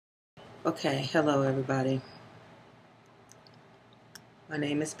Okay, hello everybody. My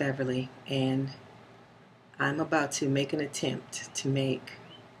name is Beverly, and I'm about to make an attempt to make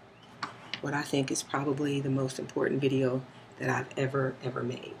what I think is probably the most important video that I've ever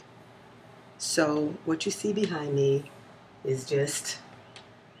made. So, what you see behind me is just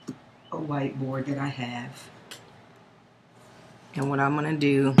a whiteboard that I have. And what I'm going to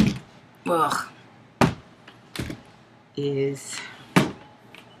do is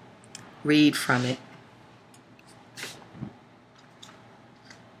read from it.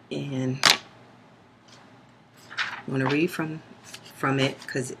 And I'm going to read from it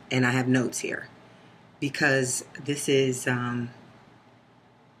and I have notes here because this is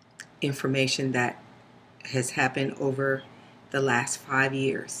information that has happened over the last 5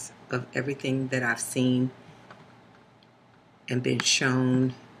 years of everything that I've seen and been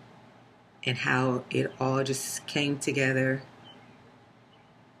shown, and how it all just came together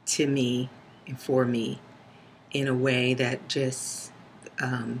to me and for me in a way that just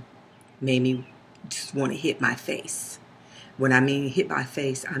made me just want to hit my face. When I mean hit my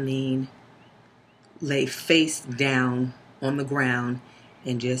face, I mean lay face down on the ground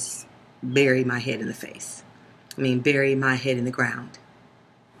and just bury my head in the face. Bury my head in the ground,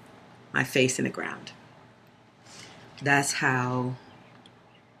 my face in the ground. That's how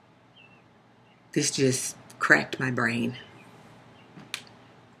this just cracked my brain.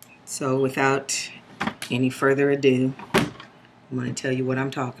 So without any further ado, I'm going to tell you what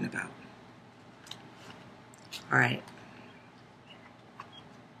I'm talking about. All right.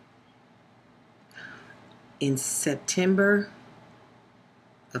 In September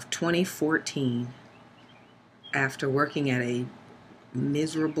of 2014, after working at a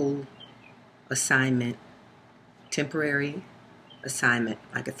miserable assignment, temporary assignment,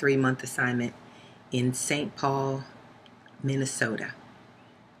 like a 3-month assignment in St. Paul, Minnesota.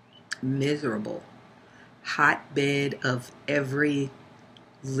 Miserable. Hotbed of every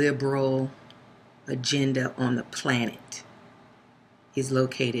liberal agenda on the planet is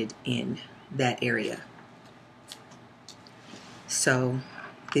located in that area. So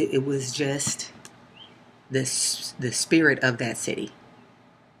it was just the spirit of that city.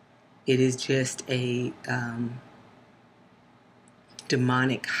 It is just a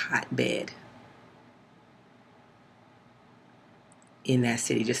demonic hotbed in that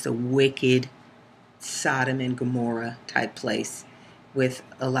city. Just a wicked Sodom and Gomorrah type place with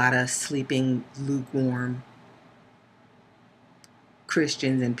a lot of sleeping, lukewarm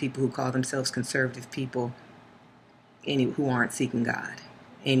Christians and people who call themselves conservative people who aren't seeking God.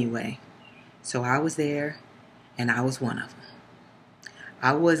 Anyway, so I was there, and I was one of them.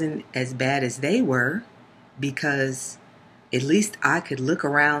 I wasn't as bad as they were because at least I could look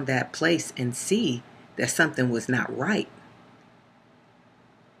around that place and see that something was not right.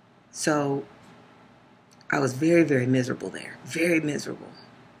 So I was very, very miserable there. Very miserable.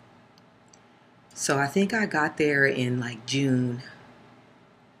 So I think I got there in like June.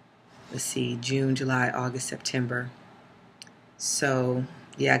 Let's see, June, July, August, September. So,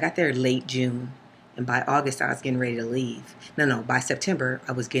 yeah, I got there late June. And by August, I was getting ready to leave. No, by September,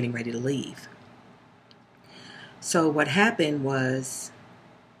 I was getting ready to leave. So what happened was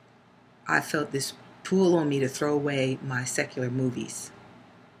I felt this pull on me to throw away my secular movies.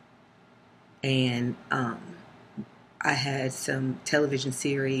 And I had some television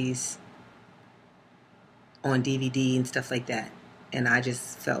series on DVD and stuff like that. And I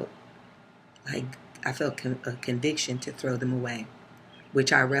just felt like a conviction to throw them away,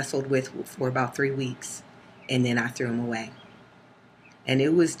 which I wrestled with for about 3 weeks, and then I threw them away. And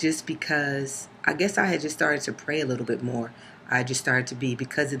it was just because I guess I had just started to pray a little bit more. I just started to be,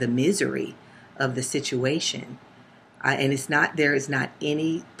 because of the misery of the situation. And there is not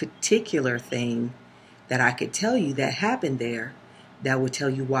any particular thing that I could tell you that happened there that would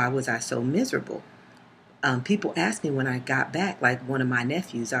tell you why was I so miserable. People asked me when I got back, like one of my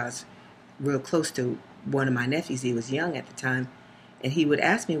nephews, I was real close to one of my nephews. He was young at the time. And he would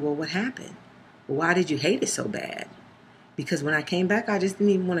ask me, well, what happened? Well, why did you hate it so bad? Because when I came back, I just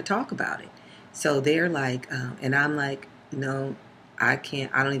didn't even want to talk about it. So they're like, and I'm like, no, I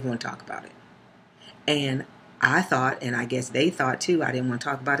don't even want to talk about it. And I thought, and I guess they thought too, I didn't want to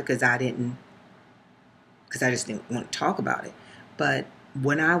talk about it because I just didn't want to talk about it. But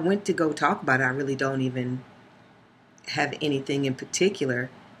when I went to go talk about it, I really don't even have anything in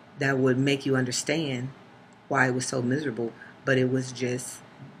particular that would make you understand why it was so miserable. But it was just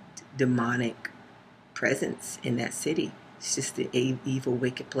demonic presence in that city. It's just an evil,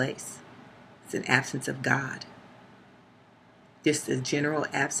 wicked place. It's an absence of God. Just a general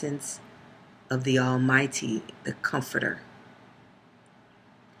absence of the Almighty, the Comforter.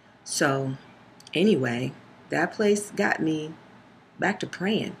 So anyway, that place got me back to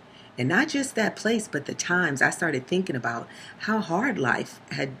praying. And not just that place, but the times I started thinking about how hard life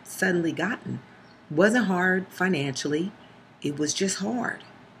had suddenly gotten. It wasn't hard financially. It was just hard.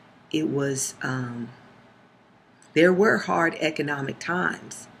 It was, there were hard economic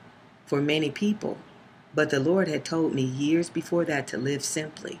times for many people. But the Lord had told me years before that to live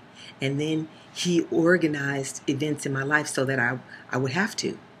simply. And then He organized events in my life so that I would have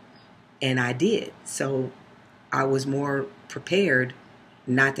to. And I did. So I was more prepared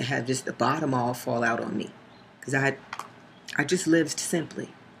not to have just the bottom all fall out on me. Because I just lived simply.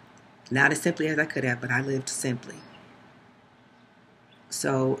 Not as simply as I could have, but I lived simply.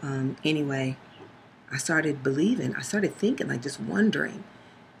 So anyway, I started believing. I started thinking, like just wondering.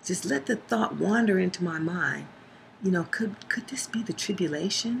 Just let the thought wander into my mind. You know, could this be the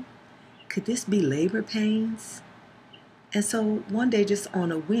tribulation? Could this be labor pains? And so one day, just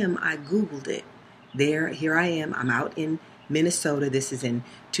on a whim, I Googled it. Here I am. I'm out in Minnesota. This is in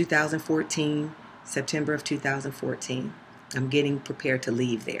 2014, September of 2014. I'm getting prepared to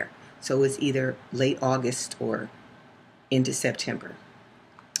leave there. So it's either late August or into September.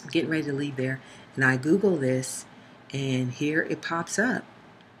 I'm getting ready to leave there. And I Google this, and here it pops up.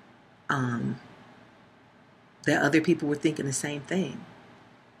 That other people were thinking the same thing.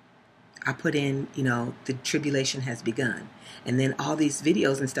 I put in, the tribulation has begun. And then all these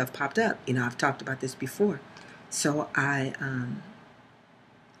videos and stuff popped up. I've talked about this before. So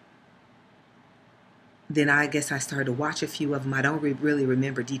then I guess I started to watch a few of them. I don't really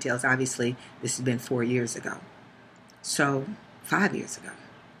remember details. Obviously, this has been 4 years ago. So 5 years ago.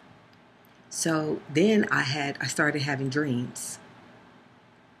 So then I started having dreams.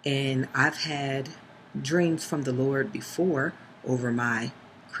 And I've had dreams from the Lord before over my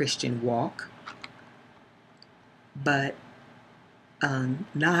Christian walk, but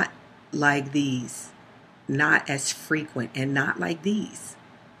not like these, not as frequent, and not like these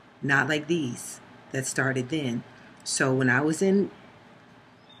that started then. So when I was in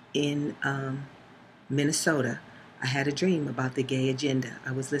Minnesota, I had a dream about the gay agenda.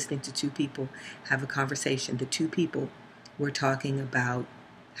 I was listening to two people have a conversation. The two people were talking about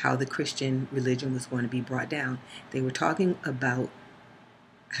how the Christian religion was going to be brought down. They were talking about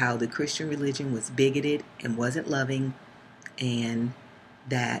how the Christian religion was bigoted and wasn't loving, and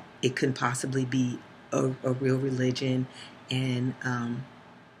that it couldn't possibly be a real religion. And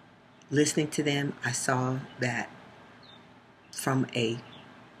listening to them, I saw that from a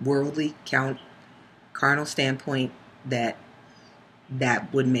worldly, carnal standpoint, that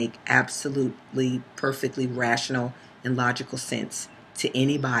would make absolutely, perfectly rational and logical sense to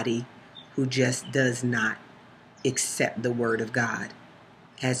anybody who just does not accept the Word of God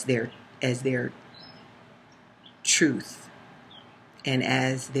as their truth and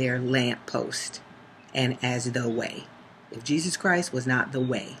as their lamppost and as the way. If Jesus Christ was not the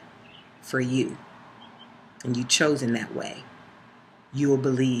way for you, and you've chosen that way, you will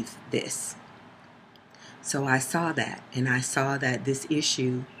believe this. So I saw that, and I saw that this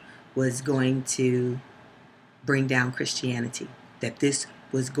issue was going to bring down Christianity, that this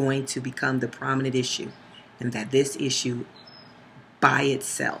was going to become the prominent issue, and that this issue by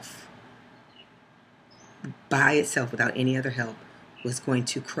itself, without any other help, was going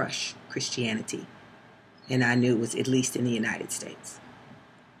to crush Christianity. And I knew it was at least in the United States.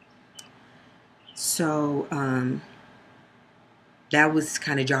 So that was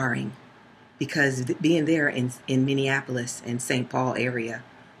kind of jarring, because being there in Minneapolis and St. Paul area,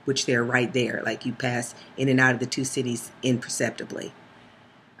 which they're right there, like you pass in and out of the two cities imperceptibly,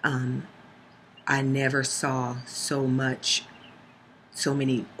 I never saw so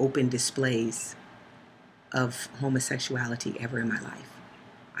many open displays of homosexuality ever in my life.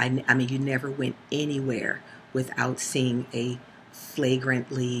 I mean, you never went anywhere without seeing a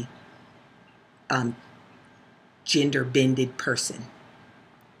flagrantly gender-bended person.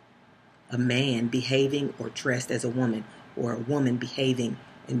 A man behaving or dressed as a woman, or a woman behaving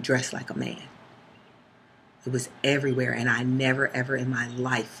and dressed like a man. It was everywhere, and I never ever in my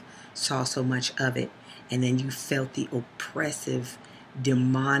life saw so much of it. And then you felt the oppressive,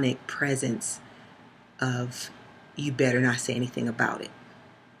 demonic presence of, you better not say anything about it.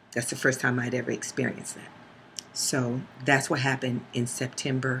 That's the first time I'd ever experienced that. So that's what happened in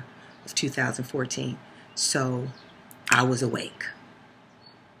September of 2014. So I was awake.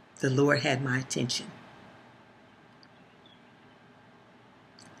 The Lord had my attention.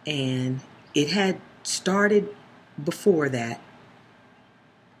 And it had started before that.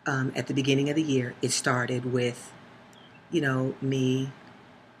 At the beginning of the year, it started with, me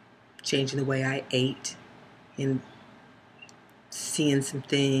changing the way I ate in seeing some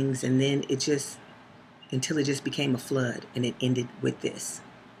things, and then until it just became a flood, and it ended with this.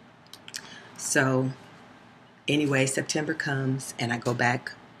 So anyway, September comes, and I go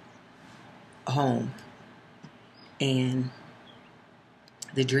back home, and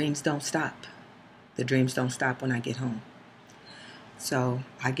the dreams don't stop. The dreams don't stop when I get home. So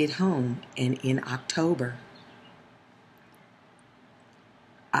I get home, and in October,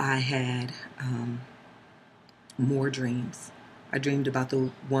 I had more dreams. I dreamed about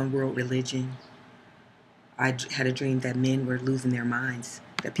the one world religion. I had a dream that men were losing their minds,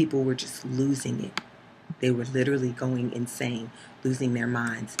 that people were just losing it. They were literally going insane, losing their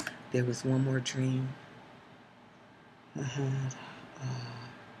minds. There was one more dream I had.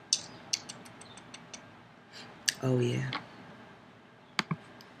 Oh, yeah.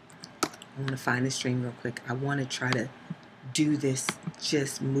 I want to find this dream real quick. I want to try to do this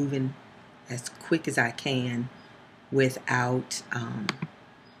just moving as quick as I can without...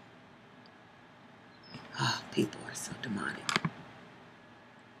 people are so demonic.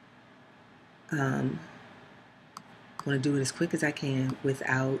 I want to do it as quick as I can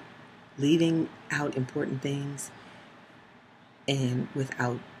without leaving out important things and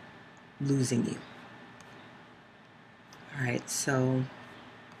without losing you. All right, so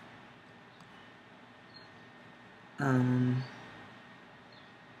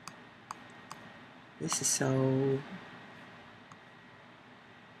this is so,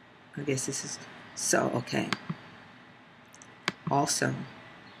 I guess this is so, okay. Also,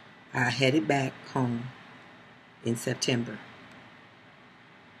 I headed back home in September,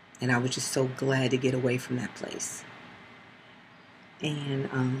 and I was just so glad to get away from that place. And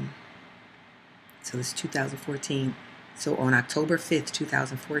so it's 2014. So on October 5th,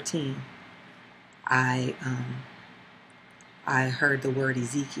 2014, I heard the word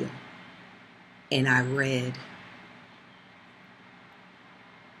Ezekiel, and I read.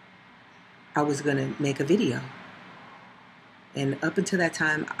 I was gonna make a video, and up until that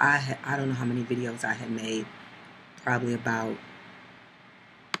time, I don't know how many videos I had made. Probably about,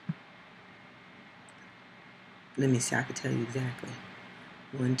 let me see, I could tell you exactly.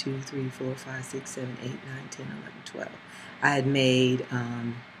 1, 2, 3, 4, 5, 6, 7, 8, 9, 10, 11, 12. I had made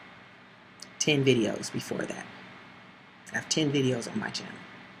 10 videos before that. I have 10 videos on my channel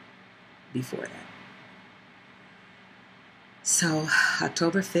before that. So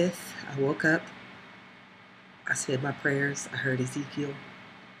October 5th, I woke up, I said my prayers, I heard Ezekiel,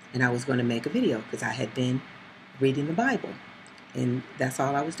 and I was going to make a video because I had been reading the Bible. And that's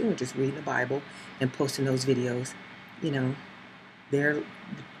all I was doing, just reading the Bible and posting those videos. You know,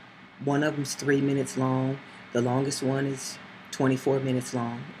 one of them's 3 minutes long. The longest one is 24 minutes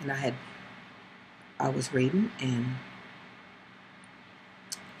long. And I was reading, and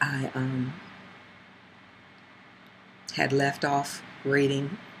I had left off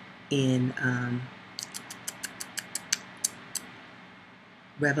reading in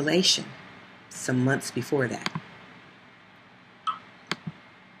Revelation some months before that.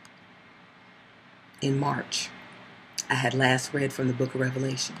 In March, I had last read from the book of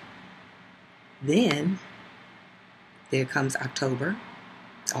Revelation. Then, there comes October.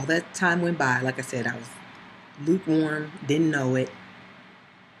 All that time went by. Like I said, I was lukewarm, didn't know it.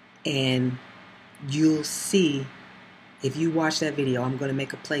 And you'll see, if you watch that video, I'm going to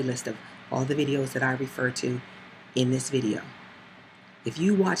make a playlist of all the videos that I refer to in this video. If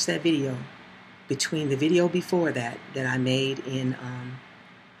you watch that video, between the video before that I made in,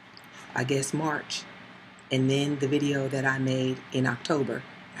 I guess, March, and then the video that I made in October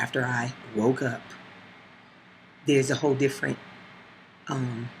after I woke up, there's a whole different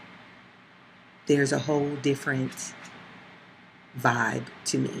vibe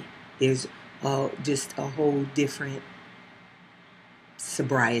to me. There's just a whole different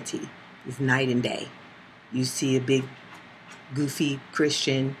sobriety. It's night and day. You see a big goofy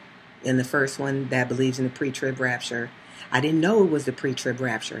Christian in the first one that believes in the pre-trib rapture. I didn't know it was the pre-trib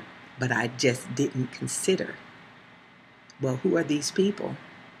rapture, but I just didn't consider, well, who are these people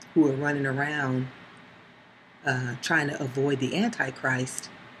who are running around trying to avoid the Antichrist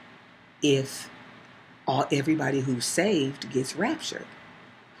if everybody who's saved gets raptured?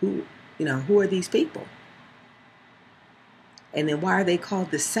 Who are these people? And then why are they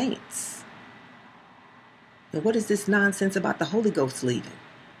called the saints? And what is this nonsense about the Holy Ghost leaving?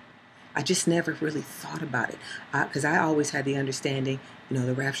 I just never really thought about it. Because I always had the understanding,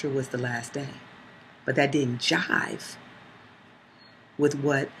 the rapture was the last day. But that didn't jive with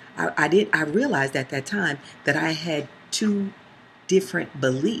what I did. I realized at that time that I had two different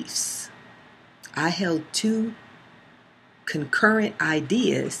beliefs. I held two concurrent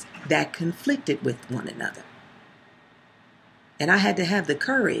ideas that conflicted with one another. And I had to have the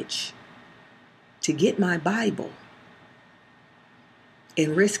courage to get my Bible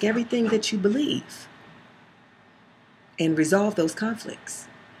and risk everything that you believe and resolve those conflicts.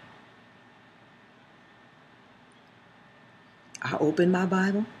 I opened my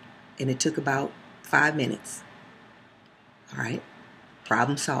Bible and it took about 5 minutes. All right,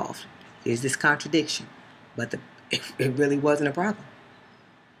 problem solved. Here's this contradiction, but it really wasn't a problem.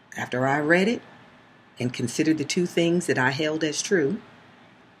 After I read it and considered the two things that I held as true,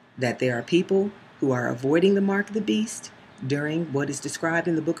 that there are people who are avoiding the mark of the beast during what is described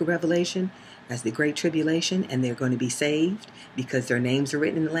in the book of Revelation as the Great Tribulation, and they're going to be saved because their names are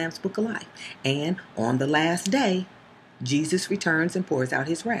written in the Lamb's Book of Life. And on the last day, Jesus returns and pours out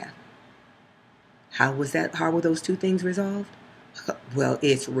his wrath. How was that? How were those two things resolved? Well,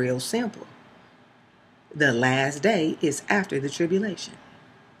 it's real simple. The last day is after the tribulation.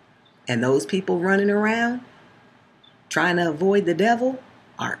 And those people running around trying to avoid the devil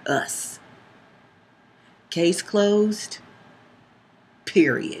are us. Case closed.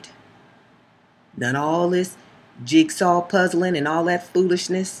 Period. None of all this jigsaw puzzling and all that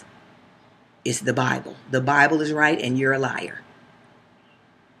foolishness. It's the Bible. The Bible is right and you're a liar.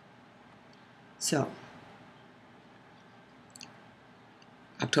 So,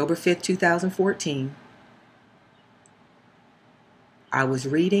 October 5th, 2014, I was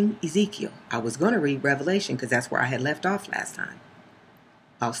reading Ezekiel. I was going to read Revelation because that's where I had left off last time,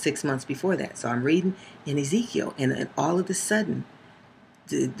 about 6 months before that. So I'm reading in Ezekiel, and all of a sudden,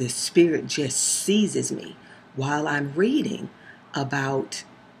 the Spirit just seizes me while I'm reading about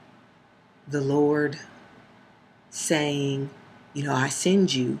the Lord saying, I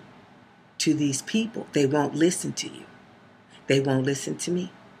send you to these people. They won't listen to you. They won't listen to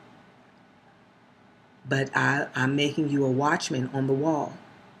me. But I'm making you a watchman on the wall.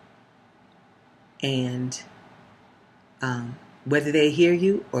 And whether they hear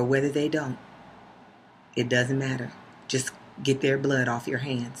you or whether they don't, it doesn't matter. Just get their blood off your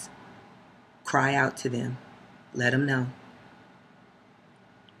hands. Cry out to them. Let them know.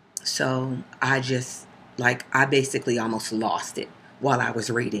 So I basically almost lost it while I was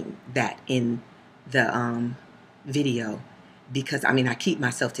reading that in the video. Because, I keep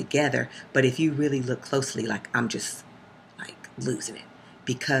myself together, but if you really look closely, I'm just, losing it.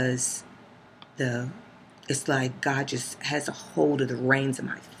 Because it's like God just has a hold of the reins of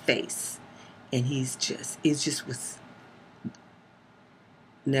my face. And it just was,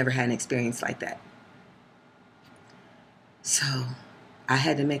 never had an experience like that. So, I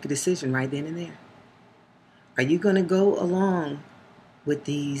had to make a decision right then and there. Are you going to go along with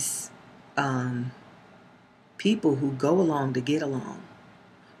these people who go along to get along?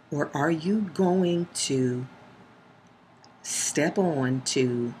 Or are you going to step on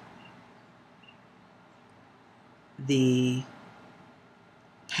to the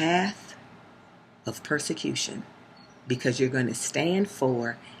path of persecution because you're going to stand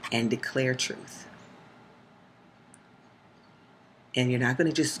for and declare truth? And you're not going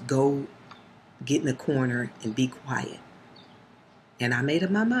to just go get in the corner and be quiet. And I made up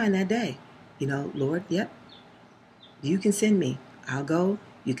my mind that day. Lord, yep, you can send me. I'll go.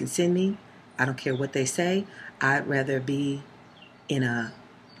 You can send me. I don't care what they say. I'd rather be in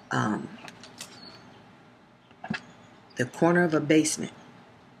the corner of a basement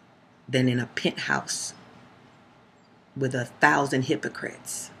than in a penthouse with 1,000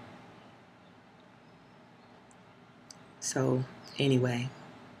 hypocrites. So, anyway,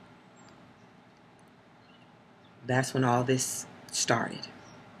 that's when all this started.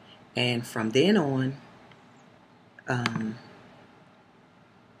 And from then on,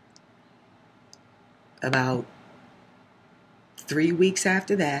 about 3 weeks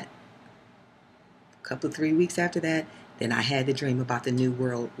after that, then I had the dream about the New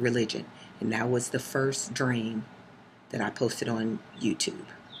World Religion. And that was the first dream that I posted on YouTube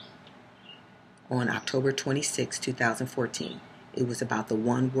on October 26, 2014. It was about the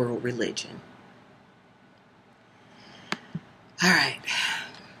One World Religion. All right.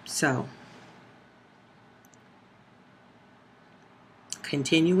 So,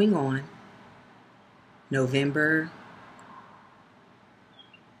 continuing on, November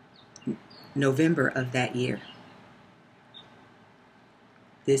of that year,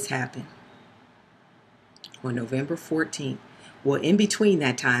 this happened. On November 14th. Well, in between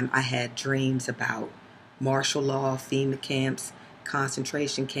that time, I had dreams about martial law, FEMA camps,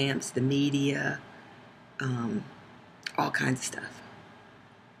 concentration camps, the media, all kinds of stuff.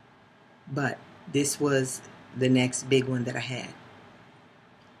 But this was the next big one that I had.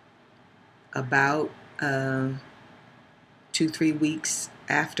 About 2-3 weeks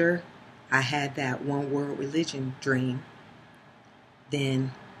after I had that One World Religion dream,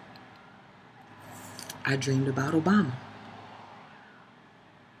 Then I dreamed about Obama.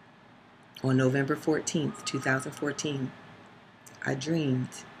 On November 14th, 2014, I dreamed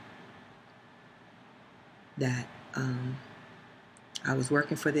that I was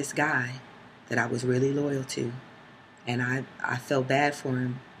working for this guy that I was really loyal to. And I felt bad for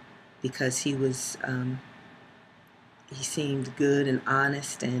him because he seemed good and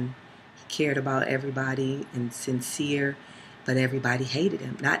honest, and he cared about everybody and sincere, but everybody hated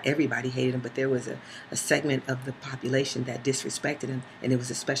him. Not everybody hated him, but there was a segment of the population that disrespected him, and it was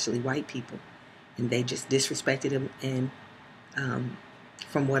especially white people. And they just disrespected him, and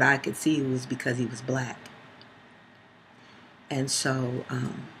from what I could see, it was because he was black. And so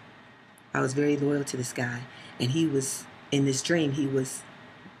I was very loyal to this guy, and he was, in this dream,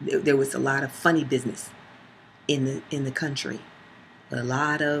 there was a lot of funny business in the country. A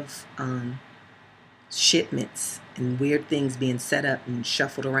lot of shipments and weird things being set up and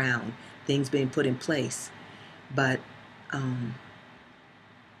shuffled around, things being put in place. But and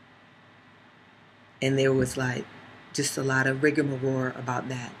there was like just a lot of rigmarole about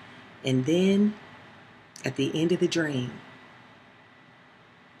that. And then at the end of the dream,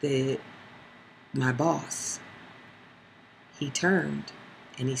 my boss, he turned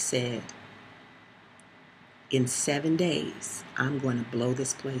and he said, in 7 days, I'm going to blow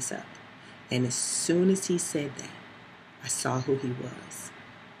this place up. And as soon as he said that, I saw who he was.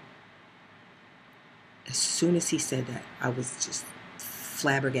 As soon as he said that, I was just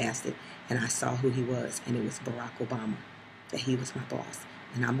flabbergasted, and I saw who he was, and it was Barack Obama, that he was my boss.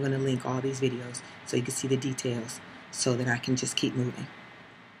 And I'm going to link all these videos so you can see the details so that I can just keep moving.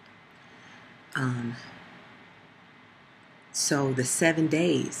 So the 7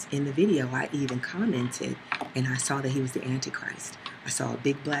 days in the video, I even commented, and I saw that he was the Antichrist. I saw a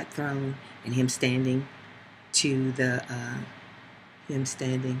big black throne and him standing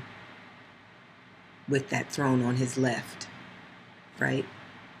with that throne on his left, right?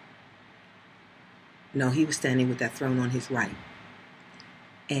 No, he was standing with that throne on his right.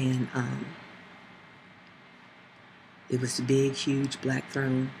 And it was a big, huge black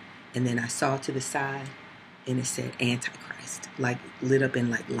throne. And then I saw to the side, and it said Antichrist, like lit up in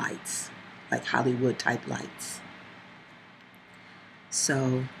like lights, like Hollywood type lights.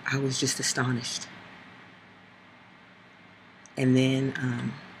 So I was just astonished. And then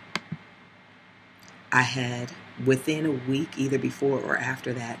I had, within a week, either before or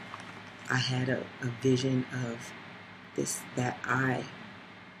after that, I had a vision of that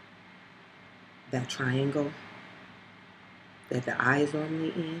triangle that the eye is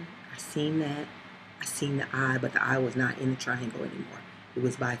normally in. I seen that. I seen the eye, but the eye was not in the triangle anymore. It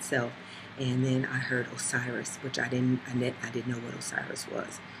was by itself. And then I heard Osiris, which I didn't know what Osiris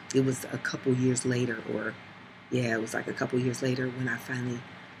was. It was a couple years later, it was like a couple years later when I finally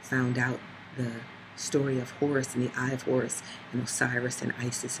found out the story of Horus and the Eye of Horus and Osiris and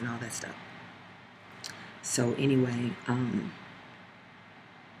Isis and all that stuff. So anyway,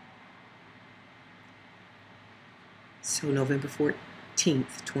 so November 14th,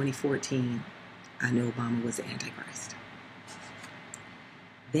 2014, I knew Obama was the Antichrist.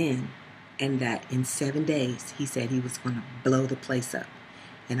 Then, and that in 7 days, he said he was going to blow the place up.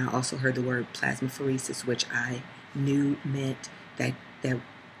 And I also heard the word plasmapheresis, which I knew meant that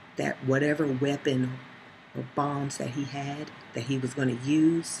whatever weapon or bombs that he had, that he was going to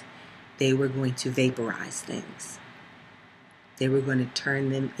use, they were going to vaporize things. They were going to turn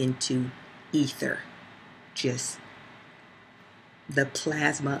them into ether, just the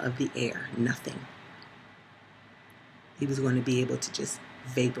plasma of the air, nothing. He was going to be able to just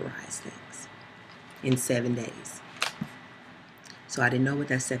vaporize things in 7 days. So I didn't know what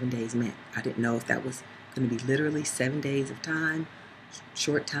that 7 days meant. I didn't know if that was going to be literally 7 days of time,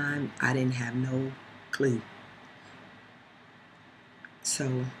 short time. I didn't have no clue.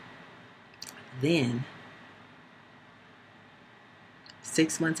 So then,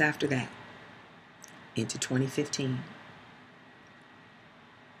 6 months after that, into 2015,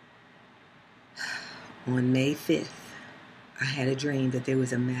 on May 5th, I had a dream that there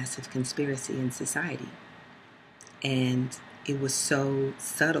was a massive conspiracy in society. And it was so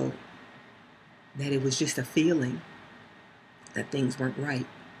subtle that it was just a feeling that things weren't right.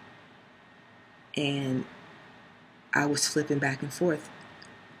 And I was flipping back and forth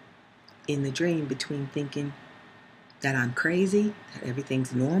in the dream between thinking that I'm crazy, that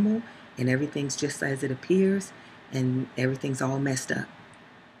everything's normal, and everything's just as it appears, and everything's all messed up.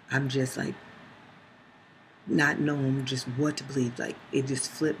 I'm just like not knowing just what to believe. Like it just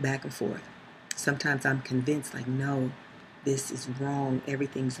flipped back and forth. Sometimes I'm convinced like, no, this is wrong,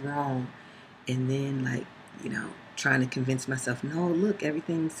 everything's wrong. And then like, trying to convince myself, no, look,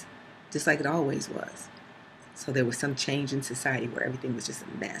 everything's just like it always was. So there was some change in society where everything was just a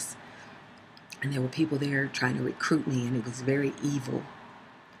mess. And there were people there trying to recruit me, and it was very evil.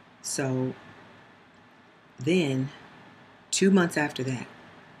 So then, 2 months after that,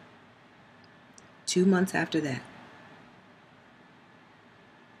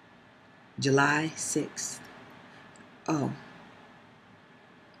 July 6th, oh,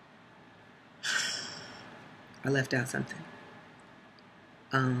 I left out something.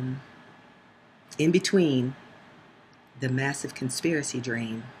 In between the massive conspiracy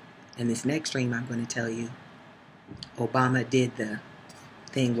dream and this next dream I'm going to tell you, Obama did the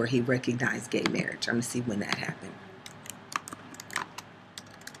thing where he recognized gay marriage. I'm going to see when that happened.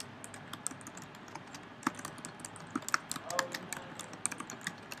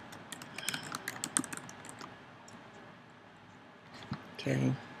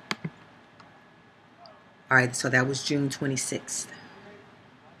 Okay. All right, so that was June 26th.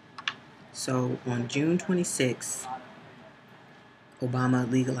 So on June 26th, Obama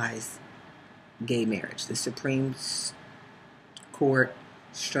legalized gay marriage. The Supreme Court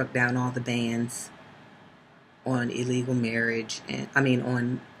struck down all the bans on illegal marriage, and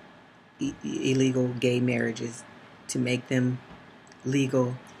on illegal gay marriages to make them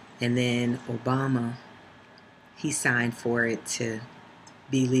legal. And then Obama, he signed for it to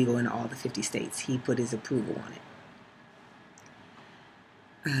be legal in all the 50 states. He put his approval on it.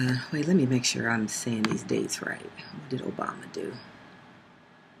 Wait, let me make sure I'm saying these dates right. What did Obama do?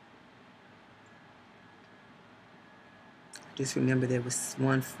 Just remember there was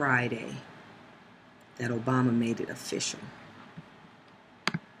one Friday that Obama made it official.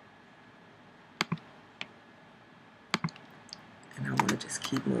 And I want to just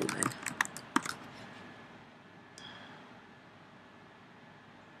keep moving.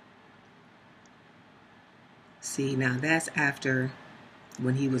 See, now that's after,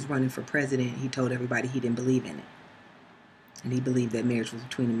 when he was running for president, he told everybody he didn't believe in it. And he believed that marriage was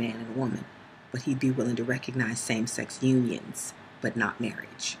between a man and a woman. But he'd be willing to recognize same-sex unions, but not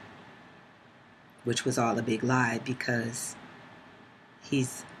marriage. Which was all a big lie, because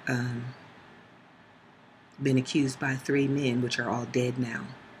he's been accused by 3 men, which are all dead now,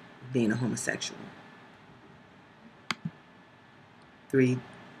 of being a homosexual. 3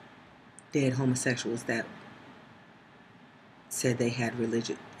 dead homosexuals that said they had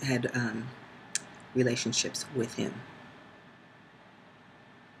relationships with him.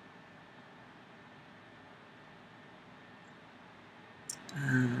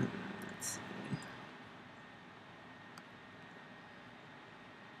 Let's see.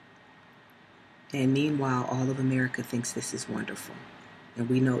 And meanwhile, all of America thinks this is wonderful. And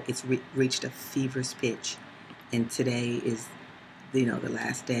we know it's reached a feverish pitch. And today is, the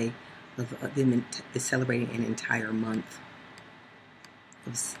last day of them is celebrating an entire month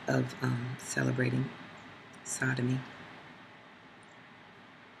of celebrating sodomy.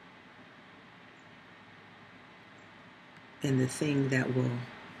 And the thing that will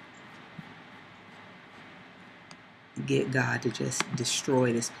get God to just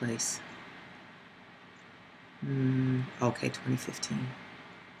destroy this place. Okay, 2015.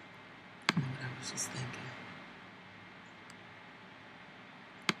 I know what I was just thinking.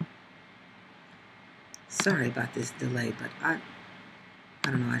 Sorry about this delay, but I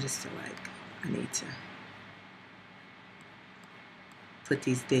don't know, I just feel like I need to put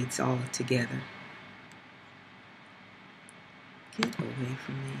these dates all together. Get away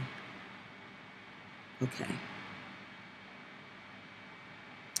from me. Okay.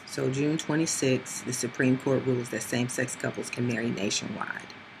 So June 26th, the Supreme Court rules that same-sex couples can marry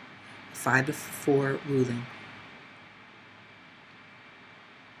nationwide. 5-4 ruling.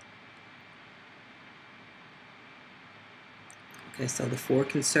 Okay, so the 4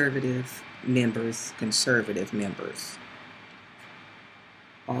 conservative members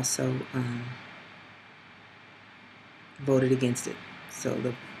also voted against it. So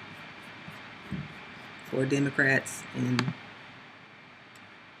the 4 Democrats and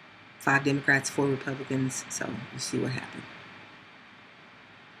 5 Democrats, 4 Republicans. So you see what happened.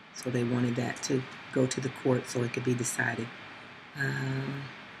 So they wanted that to go to the court so it could be decided.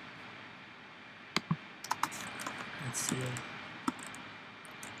 Let's see.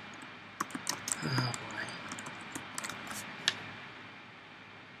 Oh boy.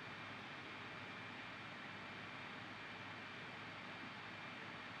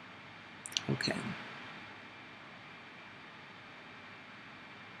 Okay.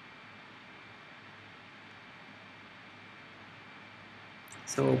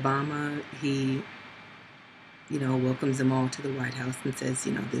 So Obama, he, welcomes them all to the White House and says,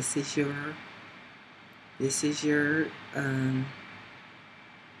 this is This is your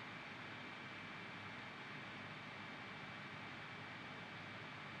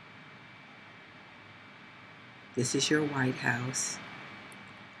White House.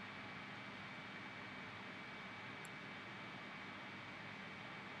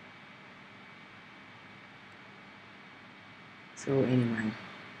 So anyway,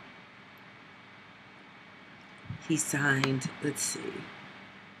 he signed, let's see,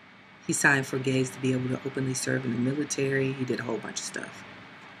 he signed for gays to be able to openly serve in the military. He did a whole bunch of stuff.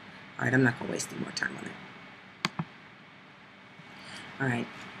 All right, I'm not going to waste any more time on it. All right.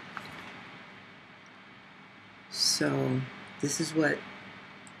 So this is what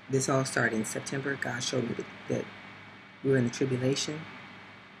this all started in September. God showed me that we were in the tribulation,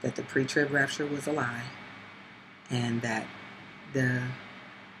 that the pre-trib rapture was a lie, and that the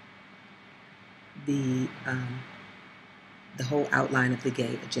whole outline of the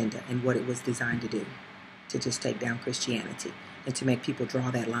gay agenda and what it was designed to do, to just take down Christianity and to make people draw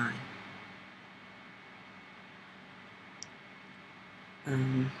that line.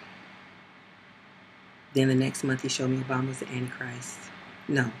 Then the next month he showed me Obama was the Antichrist.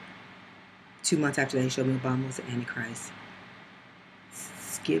 No. 2 months after that he showed me Obama was the Antichrist.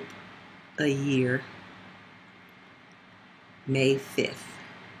 Skip a year. May 5th,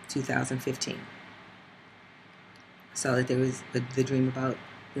 2015. I saw that there was the dream about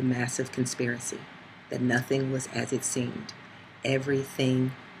the massive conspiracy, that nothing was as it seemed.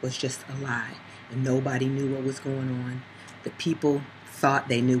 Everything was just a lie, and nobody knew what was going on. The people thought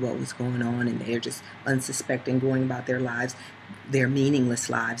they knew what was going on, and they're just unsuspecting, going about their lives, their meaningless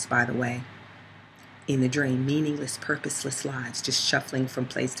lives, by the way. In the dream, meaningless, purposeless lives, just shuffling from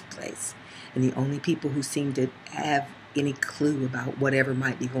place to place. And the only people who seemed to have any clue about whatever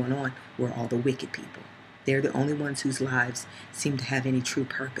might be going on were all the wicked people. They're the only ones whose lives seem to have any true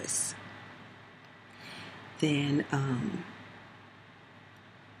purpose. Then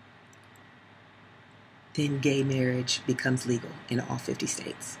gay marriage becomes legal in all 50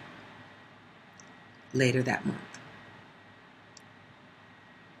 states later that month.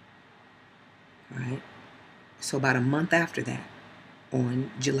 All right. So about a month after that,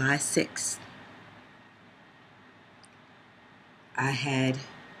 on July 6th, I had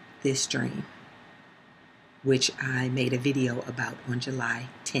this dream, which I made a video about on July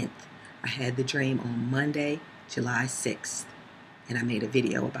 10th. I had the dream on Monday, July 6th, and I made a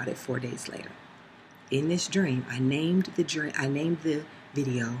video about it 4 days later. In this dream, I named the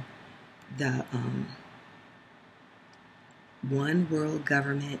video the One World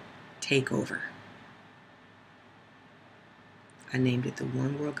Government Takeover. I named it the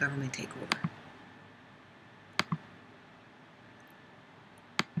One World Government Takeover.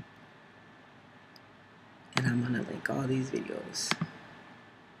 And I'm going to link all these videos.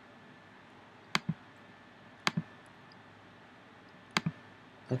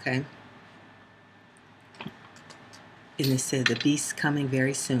 Okay? And it said, the beast coming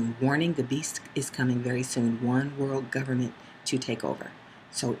very soon. Warning, the beast is coming very soon. One world government to take over.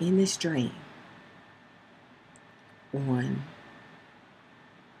 So in this dream, on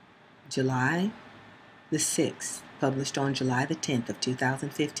July the 6th, published on July the 10th of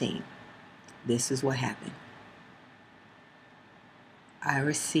 2015, this is what happened. I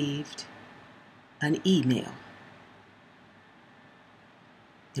received an email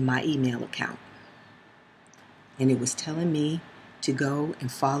in my email account. And it was telling me to go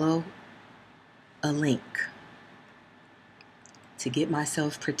and follow a link to get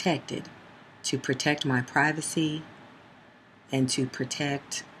myself protected, to protect my privacy and to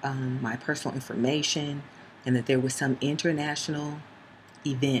protect my personal information, and that there was some international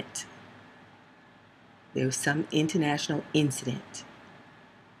event. There was some international incident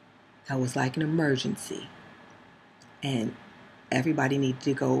that was like an emergency. And everybody needed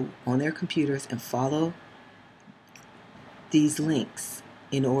to go on their computers and follow these links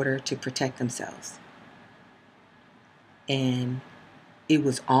in order to protect themselves. And it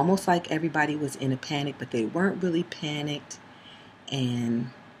was almost like everybody was in a panic, but they weren't really panicked. And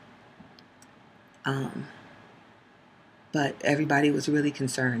but everybody was really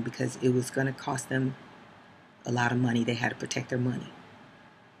concerned because it was going to cost them a lot of money. They had to protect their money.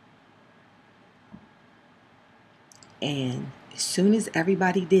 And as soon as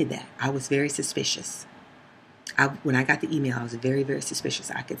everybody did that, I was very suspicious. When I got the email, I was very, very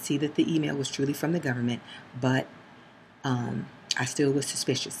suspicious. I could see that the email was truly from the government, but I still was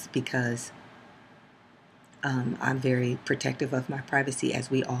suspicious because I'm very protective of my privacy,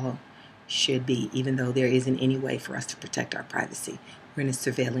 as we all should be, even though there isn't any way for us to protect our privacy. We're in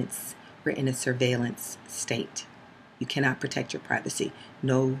a surveillance state. You cannot protect your privacy.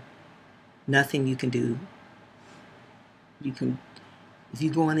 No Nothing you can do. If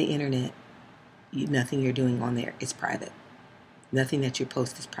you go on the internet, nothing you're doing on there is private. Nothing that you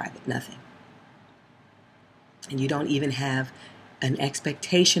post is private. Nothing. And you don't even have an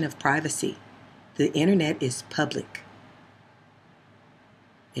expectation of privacy. The internet is public.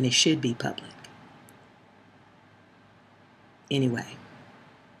 And it should be public. Anyway.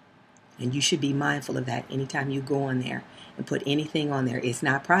 And you should be mindful of that anytime you go on there and put anything on there. It's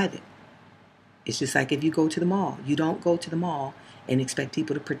not private. It's just like if you go to the mall. You don't go to the mall and expect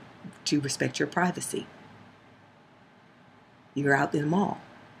people to respect your privacy. You're out in the mall.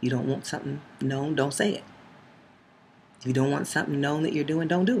 You don't want something known, don't say it. If you don't want something known that you're doing,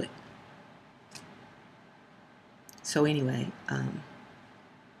 don't do it. So anyway,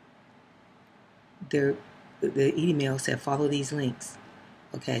 the email said, follow these links.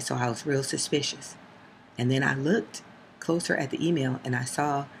 Okay, so I was real suspicious. And then I looked closer at the email and I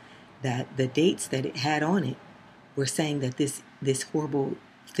saw that the dates that it had on it were saying that this horrible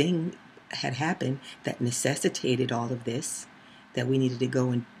thing had happened that necessitated all of this, that we needed to go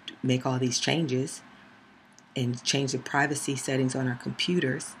and make all these changes and change the privacy settings on our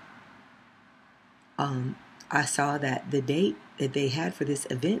computers. I saw that the date that they had for this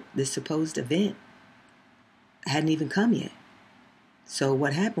event, this supposed event, hadn't even come yet. So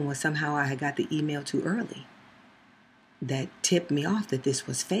what happened was somehow I had got the email too early. That tipped me off that this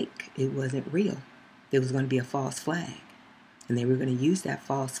was fake. It wasn't real. There was going to be a false flag. And they were going to use that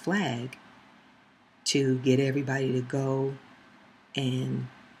false flag to get everybody to go and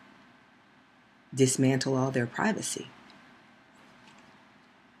dismantle all their privacy.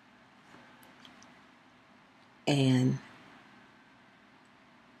 And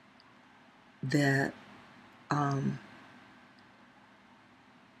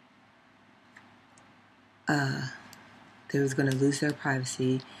they was going to lose their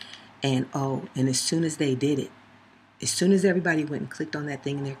privacy. And as soon as they did it, as soon as everybody went and clicked on that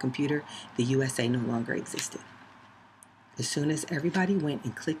thing in their computer, the USA no longer existed. As soon as everybody went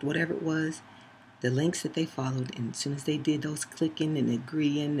and clicked whatever it was, the links that they followed, and as soon as they did those clicking and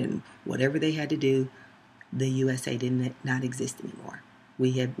agreeing and whatever they had to do, the USA did not exist anymore.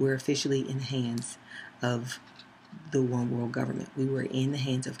 We're officially in the hands of the one world government. We were in the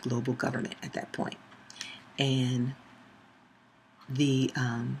hands of global government at that point. And the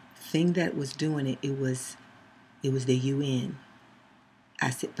thing that was doing it, it was the UN. I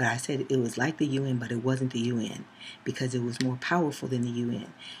said it was like the UN, but it wasn't the UN because it was more powerful than the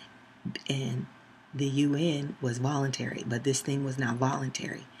UN. And the UN was voluntary, but this thing was not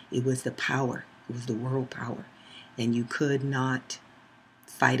voluntary. It was the power. It was the world power. And you could not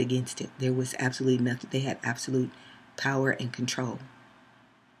fight against it. There was absolutely nothing. They had absolute power and control.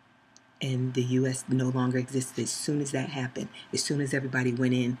 And the U.S. no longer existed as soon as that happened, as soon as everybody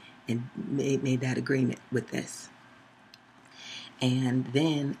went in and made that agreement with this. And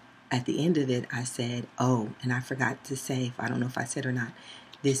then at the end of it, I said, and I forgot to say, I don't know if I said or not,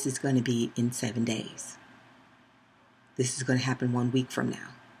 this is going to be in 7 days. This is going to happen 1 week from now.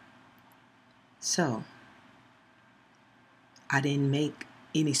 So I didn't make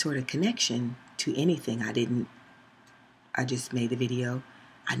any sort of connection to anything. I just made the video.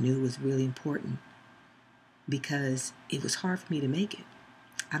 I knew it was really important because it was hard for me to make it.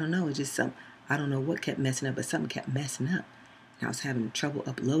 I don't know. I don't know what kept messing up, but something kept messing up. And I was having trouble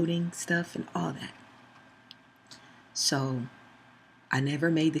uploading stuff and all that. So I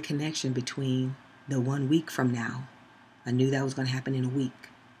never made the connection between the 1 week from now. I knew that was going to happen in a week.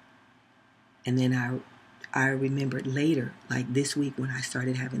 And then I remembered later, like this week when I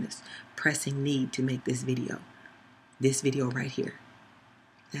started having this pressing need to make this video right here,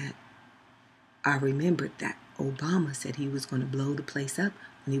 that I remembered that Obama said he was going to blow the place up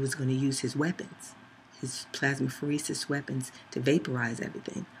when he was going to use his weapons, his plasmapheresis weapons to vaporize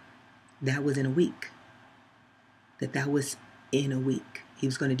everything. That was in a week. That was in a week. He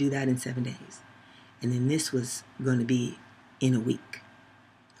was going to do that in 7 days. And then this was going to be in a week.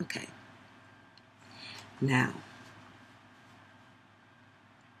 Okay. Now,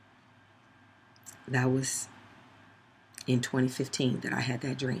 that was in 2015 that I had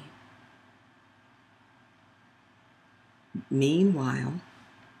that dream. Meanwhile,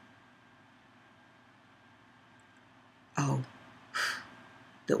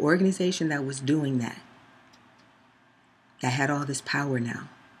 the organization that was doing that had all this power now,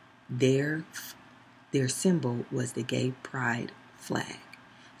 their symbol was the gay pride flag.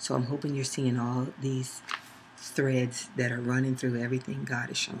 So I'm hoping you're seeing all these threads that are running through everything God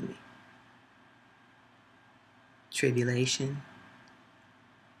has shown me. Tribulation,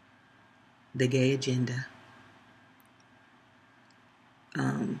 the gay agenda,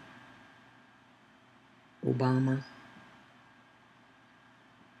 Obama,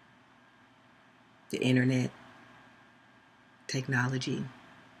 the internet, technology,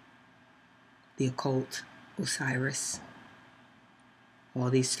 the occult, Osiris, all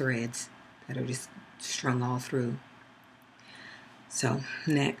these threads that are just strung all through. So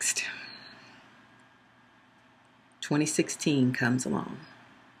next, 2016 comes along.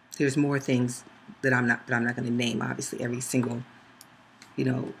 There's more things that I'm not going to name. Obviously, every single,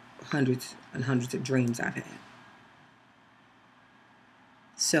 hundreds and hundreds of dreams I've had.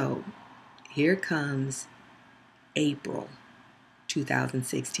 So here comes April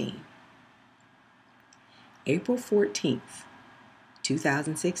 2016. April 14th,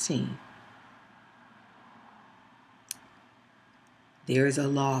 2016, there is a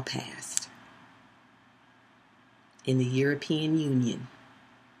law passed in the European Union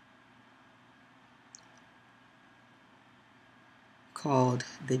called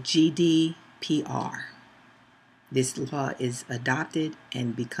the GDPR. This law is adopted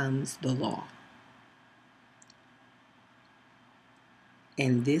and becomes the law.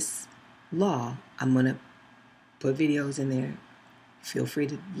 And this law, I'm going to put videos in there. Feel free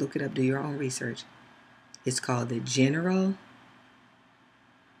to look it up, do your own research. It's called the General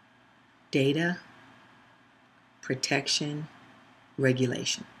Data Protection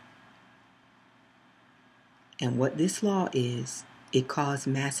Regulation. And what this law is, it caused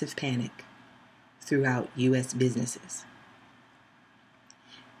massive panic throughout U.S. businesses.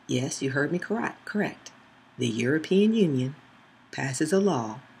 Yes, you heard me correct. The European Union passes a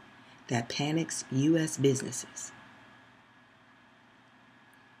law that panics U.S. businesses.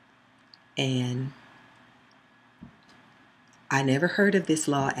 And I never heard of this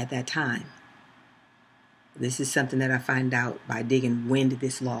law at that time. This is something that I find out by digging when did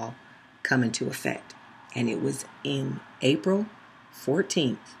this law come into effect. And it was in April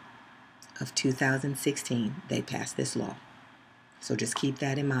 14th of 2016 they passed this law. So just keep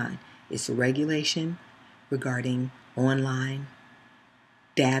that in mind. It's a regulation regarding online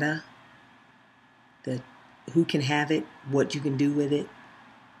data, who can have it, what you can do with it,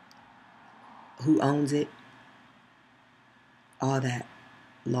 who owns it, all that.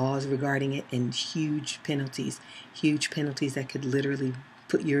 Laws regarding it, and huge penalties that could literally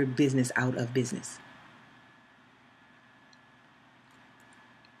put your business out of business.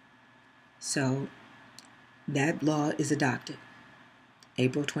 So that law is adopted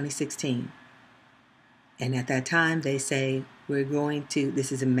April 2016. And at that time they say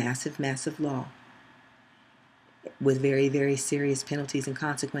this is a massive, massive law with very, very serious penalties and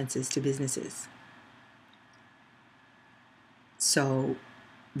consequences to businesses. So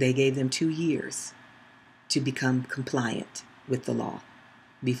they gave them 2 years to become compliant with the law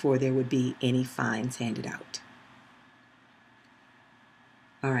before there would be any fines handed out.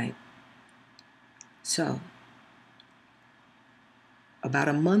 All right. So about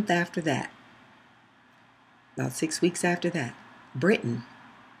a month after that, about 6 weeks after that, Britain,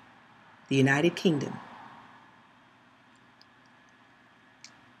 the United Kingdom,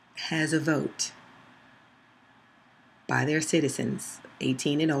 has a vote by their citizens,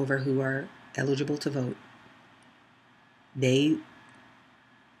 18 and over, who are eligible to vote. They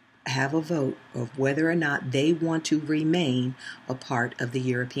have a vote of whether or not they want to remain a part of the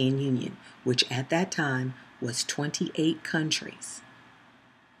European Union, which at that time was 28 countries.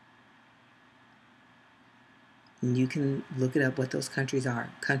 And you can look it up what those countries are.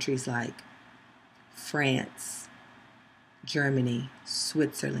 Countries like France, Germany,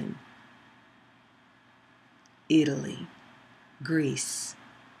 Switzerland, Italy, Greece,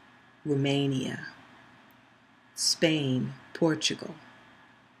 Romania, Spain, Portugal,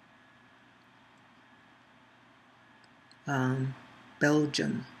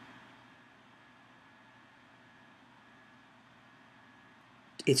 Belgium.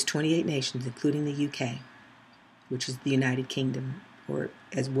 It's 28 nations, including the UK, which is the United Kingdom, or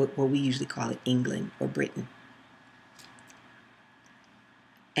as what we usually call it, England or Britain.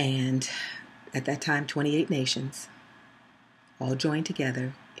 And at that time, 28 nations all joined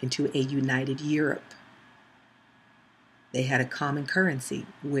together into a united Europe. They had a common currency,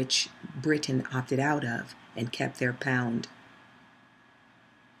 which Britain opted out of and kept their pound.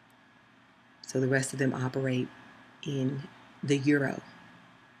 So the rest of them operate in the euro.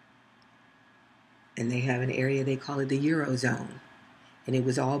 And they have an area, they call it the Eurozone. And it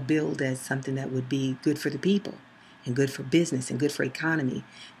was all billed as something that would be good for the people and good for business and good for economy.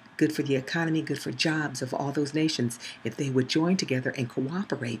 Good for the economy, good for jobs of all those nations if they would join together and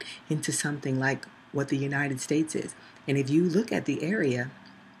cooperate into something like what the United States is. And if you look at the area,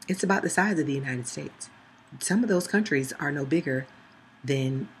 it's about the size of the United States. Some of those countries are no bigger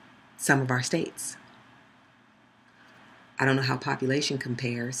than some of our states. I don't know how population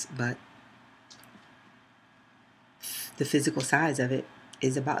compares, but the physical size of it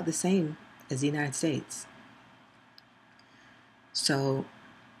is about the same as the United States. So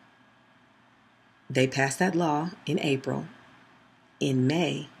they passed that law in April. In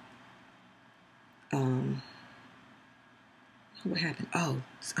May, what happened? Oh,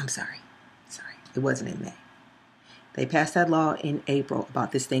 I'm sorry. It wasn't in May. They passed that law in April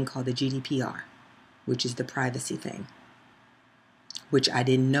about this thing called the GDPR, which is the privacy thing, which I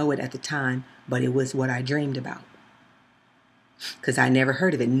didn't know it at the time, but it was what I dreamed about. Because I never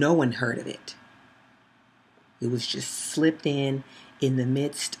heard of it. No one heard of it. It was just slipped in the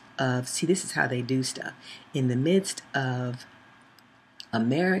midst of, see, this is how they do stuff. In the midst of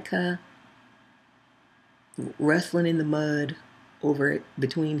America wrestling in the mud over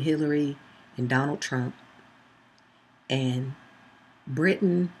between Hillary and Donald Trump, and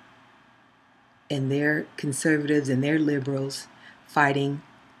Britain and their conservatives and their liberals fighting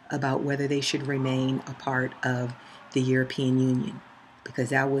about whether they should remain a part of the European Union, because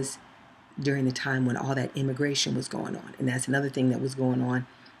that was during the time when all that immigration was going on. And that's another thing that was going on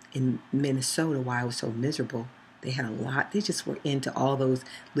in Minnesota, why I was so miserable. They had a lot, they just were into all those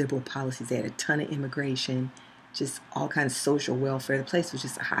liberal policies. They had a ton of immigration, just all kinds of social welfare. The place was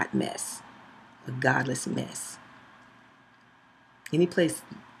just a hot mess, a godless mess. Any place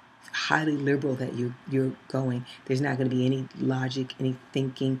highly liberal that you're going, there's not going to be any logic, any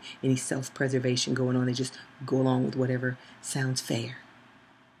thinking, any self-preservation going on. They just go along with whatever sounds fair.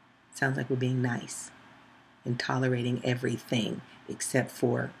 Sounds like we're being nice and tolerating everything except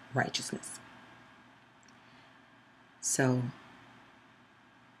for righteousness. So,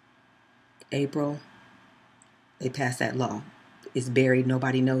 April, they passed that law. It's buried.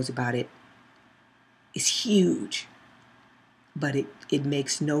 Nobody knows about it. It's huge. But it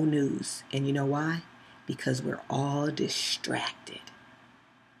makes no news. And you know why? Because we're all distracted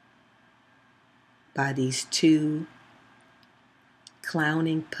by these two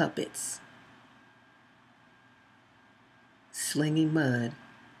clowning puppets slinging mud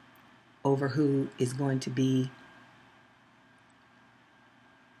over who is going to be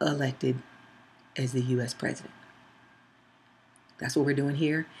elected as the U.S. president. That's what we're doing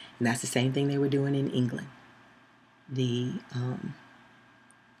here, and that's the same thing they were doing in England.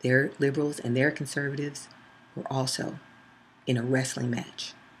 Their liberals and their conservatives were also in a wrestling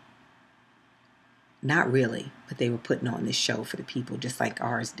match. Not really, but they were putting on this show for the people, just like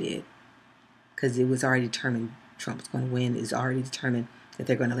ours did, because it was already determined Trump's going to win. It was already determined that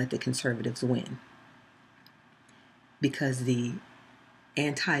they're going to let the conservatives win, because the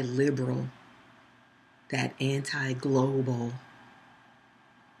anti-liberal, that anti-global,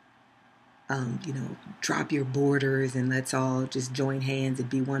 drop your borders and let's all just join hands and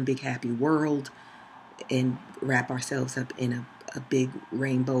be one big happy world and wrap ourselves up in a big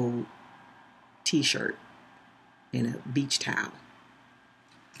rainbow t-shirt and a beach towel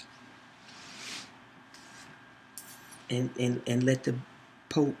and let the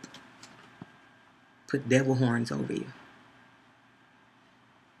Pope put devil horns over you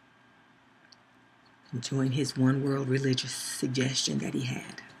and join his one world religious suggestion that he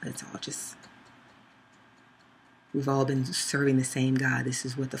had. Let's all just, we've all been serving the same God. This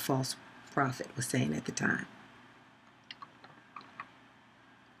is what the false prophet was saying at the time.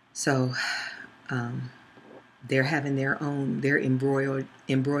 So they're having their own, they're embroiled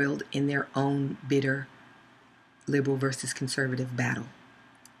in their own bitter liberal versus conservative battle,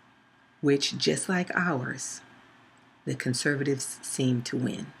 which, just like ours, the conservatives seem to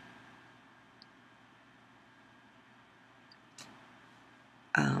win.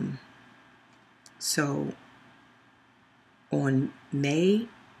 So on May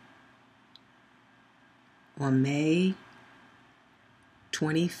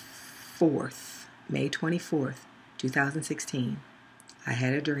 24th, 2016, I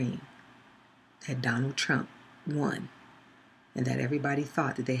had a dream that Donald Trump won and that everybody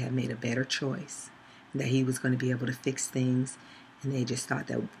thought that they had made a better choice and that he was going to be able to fix things, and they just thought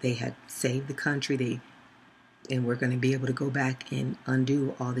that they had saved the country, and we're going to be able to go back and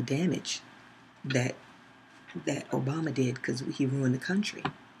undo all the damage that Obama did, because he ruined the country.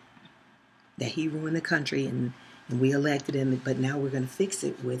 That he ruined the country, and we elected him, but now we're going to fix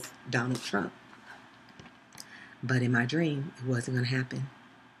it with Donald Trump. But in my dream, it wasn't going to happen.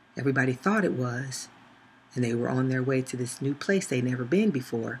 Everybody thought it was, and they were on their way to this new place they'd never been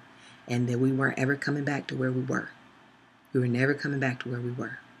before, and that we weren't ever coming back to where we were. We were never coming back to where we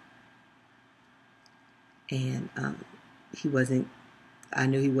were. And I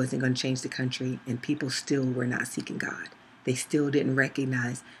knew he wasn't going to change the country, and people still were not seeking God. They still didn't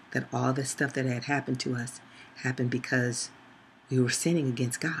recognize that all the stuff that had happened to us happened because we were sinning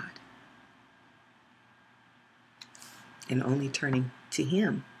against God. And only turning to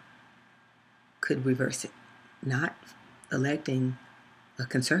Him could reverse it, not electing a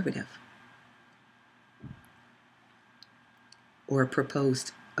conservative or a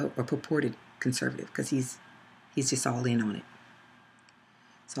proposed or purported conservative, because he's just all in on it.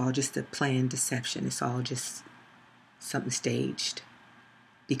 It's all just a planned deception. It's all just something staged,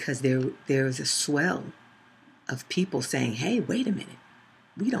 because there's a swell of people saying, hey, wait a minute,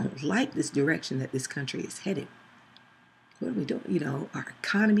 we don't like this direction that this country is headed. What are we doing? You know, our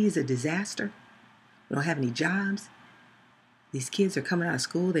economy is a disaster. We don't have any jobs. These kids are coming out of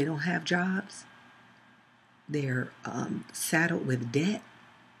school. They don't have jobs. They're saddled with debt.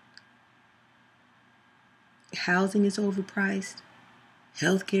 Housing is overpriced.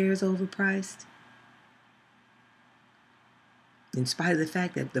 Healthcare is overpriced. In spite of the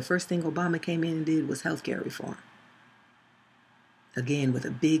fact that the first thing Obama came in and did was healthcare reform. Again, with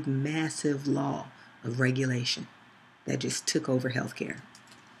a big, massive law of regulation that just took over healthcare.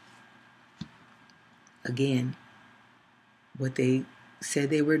 Again, what they said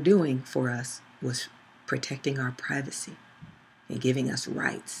they were doing for us was protecting our privacy and giving us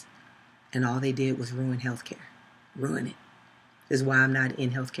rights. And all they did was ruin healthcare. Ruin it. This is why I'm not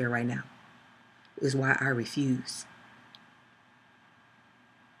in healthcare right now. This is why I refuse.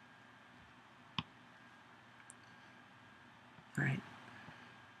 All right.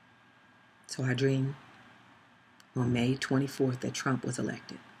 So I dreamed on May 24th that Trump was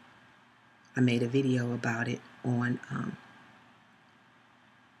elected. I made a video about it on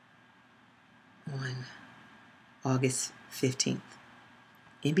August 15th.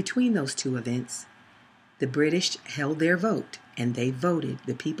 In between those two events, the British held their vote, and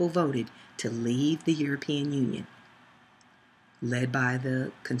the people voted to leave the European Union, led by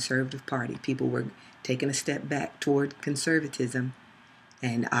the Conservative Party. People were taking a step back toward conservatism,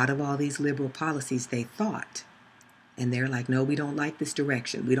 and out of all these liberal policies, they thought, and they're like, no, we don't like this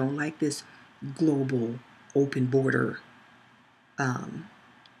direction. We don't like this global open border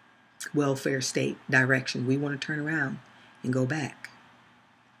welfare state direction. We want to turn around and go back.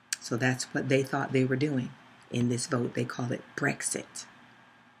 So that's what they thought they were doing in this vote. They call it Brexit,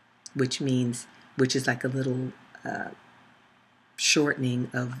 which is like a little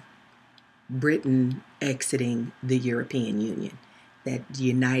shortening of Britain exiting the European Union. That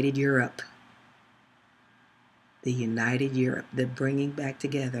united Europe, the bringing back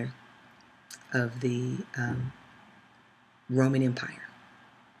together of the Roman Empire.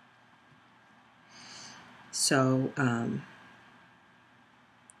 So,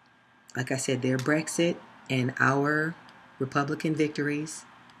 like I said, their Brexit and our Republican victories,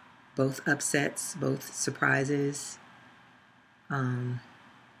 both upsets, both surprises.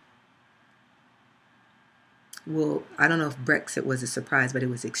 Well, I don't know if Brexit was a surprise, but it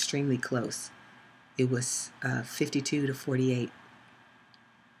was extremely close. It was 52 to 48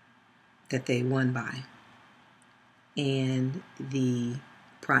 that they won by. And their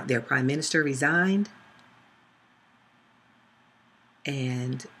prime minister resigned,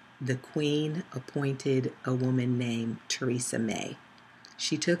 and the Queen appointed a woman named Theresa May.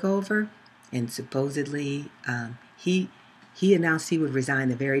 She took over, and supposedly he announced he would resign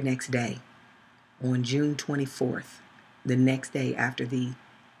the very next day, on June 24th, the next day after the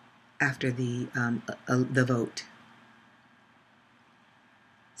vote.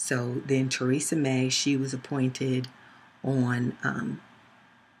 So then Theresa May, she was appointed on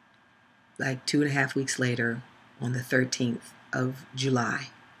like 2.5 weeks later, on the 13th of July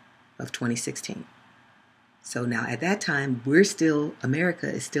of 2016. So now at that time, America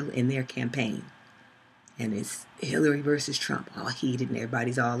is still in their campaign. And it's Hillary versus Trump, all heated, and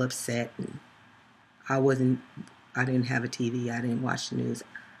everybody's all upset. And I didn't have a TV. I didn't watch the news.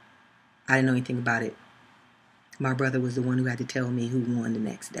 I didn't know anything about it. My brother was the one who had to tell me who won the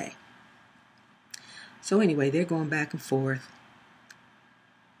next day. So anyway, they're going back and forth.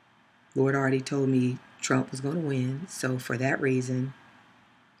 Lord already told me Trump was going to win. So for that reason,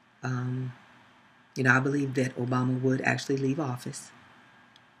 I believe that Obama would actually leave office.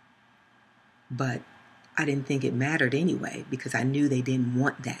 But I didn't think it mattered anyway, because I knew they didn't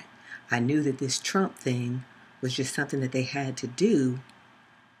want that. I knew that this Trump thing was just something that they had to do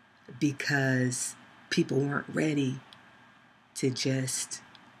because people weren't ready to just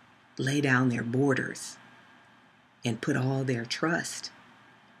lay down their borders and put all their trust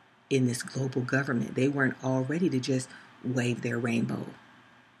in this global government. They weren't all ready to just wave their rainbow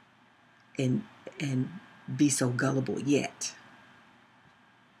and be so gullible yet.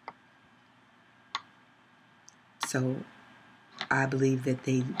 So I believe that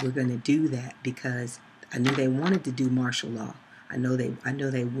they were going to do that because I knew they wanted to do martial law. I know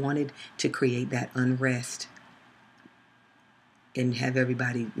they wanted to create that unrest and have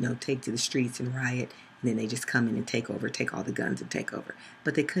everybody, take to the streets and riot, and then they just come in and take over, take all the guns and take over.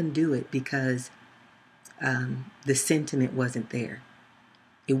 But they couldn't do it because the sentiment wasn't there.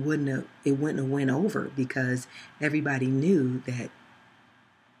 It wouldn't have went over because everybody knew that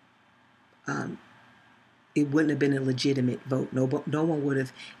it wouldn't have been a legitimate vote. No one would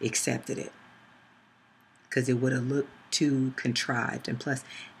have accepted it because it would have looked too contrived. And plus,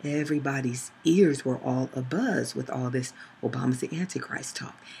 everybody's ears were all abuzz with all this Obama's the Antichrist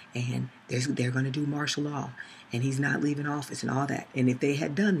talk. And they're going to do martial law. And he's not leaving office and all that. And if they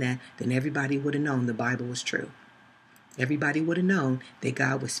had done that, then everybody would have known the Bible was true. Everybody would have known that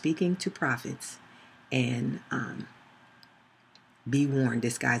God was speaking to prophets and be warned,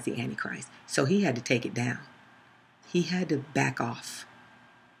 this guy's the Antichrist. So he had to take it down. He had to back off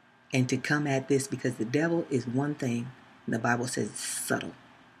and to come at this because the devil is one thing. And the Bible says it's subtle.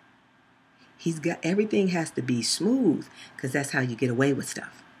 Everything has to be smooth because that's how you get away with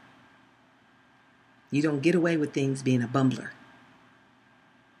stuff. You don't get away with things being a bumbler.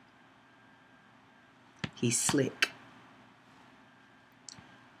 He's slick.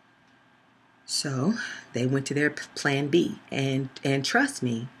 So they went to their plan B. And trust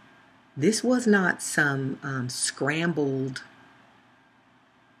me, this was not some scrambled,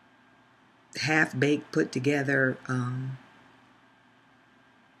 half-baked, put together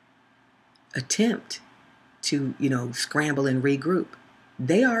attempt to, scramble and regroup.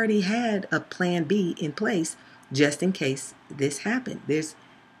 They already had a plan B in place just in case this happened. There's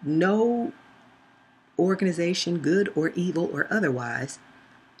no organization, good or evil or otherwise,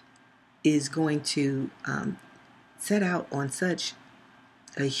 is going to set out on such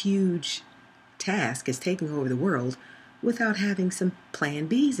a huge task as taking over the world without having some plan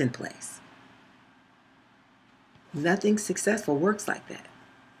Bs in place. Nothing successful works like that.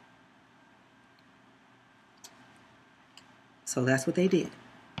 So that's what they did.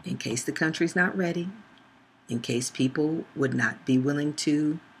 In case the country's not ready, in case people would not be willing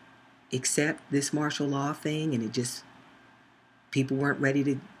to accept this martial law thing, and people weren't ready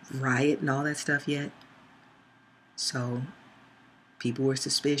to riot and all that stuff yet. So people were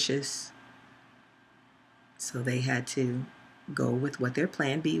suspicious. So they had to go with what their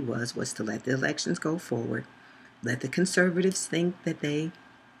plan B was to let the elections go forward. Let the conservatives think that they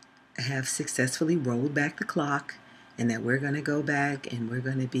have successfully rolled back the clock and that we're going to go back and we're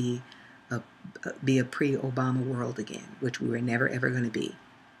going to be a pre-Obama world again, which we were never, ever going to be.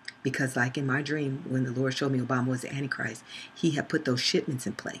 Because like in my dream, when the Lord showed me Obama was the Antichrist, he had put those shipments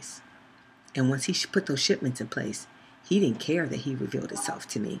in place. And once he put those shipments in place, he didn't care that he revealed himself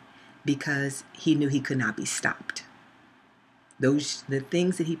to me because he knew he could not be stopped. The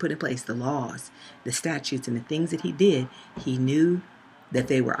things that he put in place, the laws, the statutes, and the things that he did, he knew that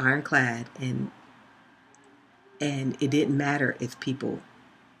they were ironclad, and it didn't matter if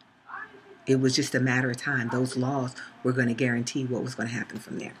it was just a matter of time. Those laws were going to guarantee what was going to happen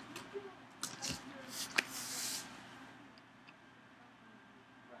from there.